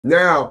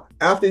Now,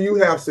 after you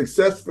have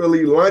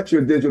successfully launched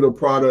your digital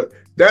product,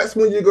 that's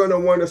when you're going to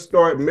want to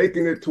start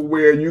making it to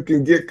where you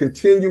can get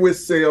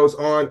continuous sales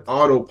on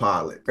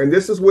autopilot. And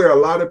this is where a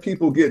lot of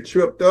people get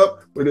tripped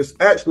up, but it's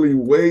actually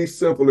way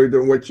simpler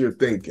than what you're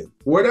thinking.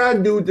 What I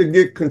do to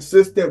get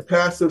consistent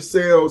passive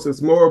sales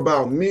is more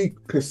about me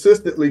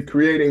consistently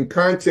creating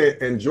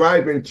content and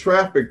driving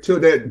traffic to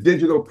that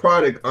digital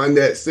product on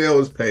that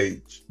sales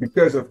page.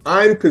 Because if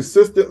I'm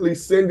consistently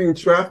sending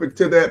traffic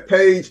to that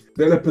page,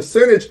 then a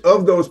percentage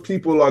of those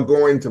people are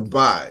going to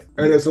buy.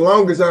 And as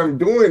long as I'm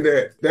doing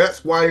that,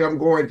 that's why I'm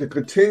going to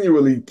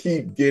continually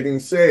keep getting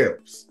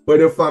sales.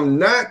 But if I'm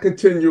not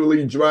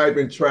continually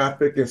driving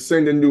traffic and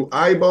sending new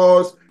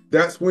eyeballs,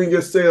 that's when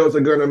your sales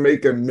are going to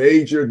make a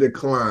major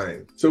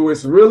decline. So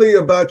it's really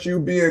about you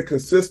being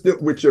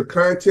consistent with your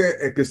content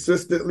and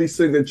consistently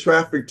sending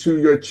traffic to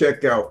your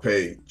checkout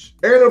page.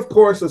 And of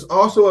course, it's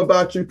also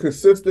about you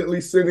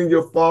consistently sending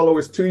your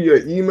followers to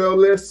your email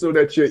list so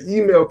that your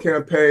email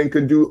campaign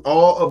can do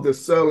all of the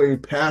selling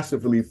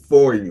passively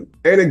for you.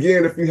 And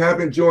again, if you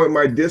haven't joined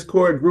my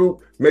Discord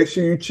group, make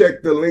sure you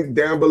check the link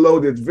down below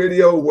this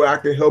video where I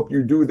can help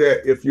you do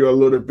that if you're a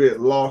little bit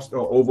lost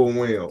or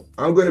overwhelmed.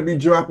 I'm going to be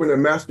dropping a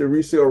Master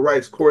Resale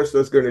Rights course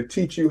that's going to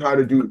teach you how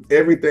to do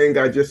everything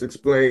I just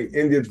explained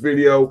in this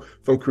video,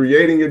 from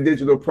creating your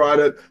digital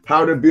product,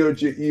 how to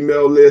build your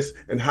email list,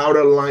 and how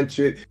to launch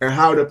it, and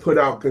how to put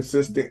out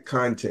consistent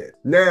content.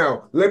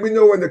 Now, let me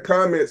know in the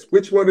comments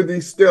which one of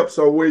these steps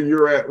are where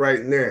you're at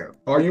right now.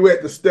 Are you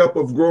at the step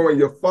of growing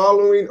your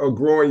following or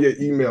growing your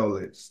email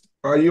list?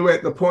 Are you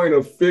at the point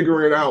of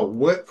figuring out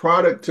what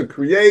product to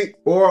create,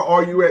 or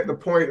are you at the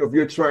point of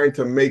you're trying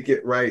to make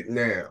it right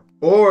now?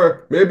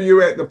 Or maybe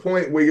you're at the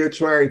point where you're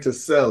trying to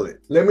sell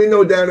it. Let me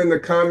know down in the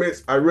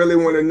comments. I really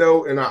want to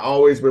know, and I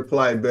always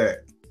reply back.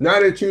 Now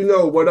that you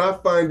know what I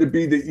find to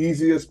be the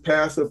easiest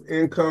passive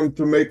income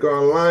to make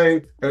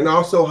online, and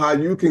also how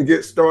you can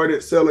get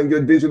started selling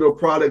your digital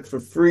product for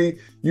free,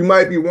 you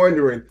might be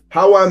wondering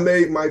how I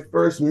made my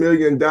first $1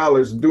 million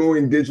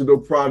doing digital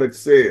product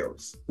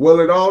sales.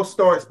 Well, it all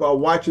starts by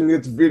watching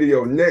this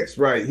video next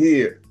right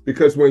here.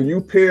 Because when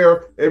you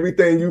pair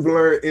everything you've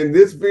learned in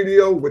this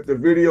video with the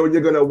video you're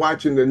going to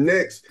watch in the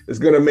next, it's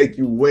going to make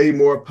you way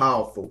more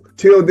powerful.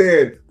 Till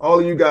then,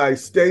 all of you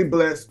guys stay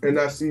blessed, and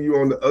I'll see you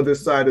on the other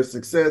side of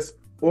success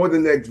or the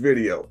next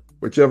video,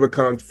 whichever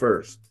comes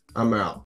first. I'm out.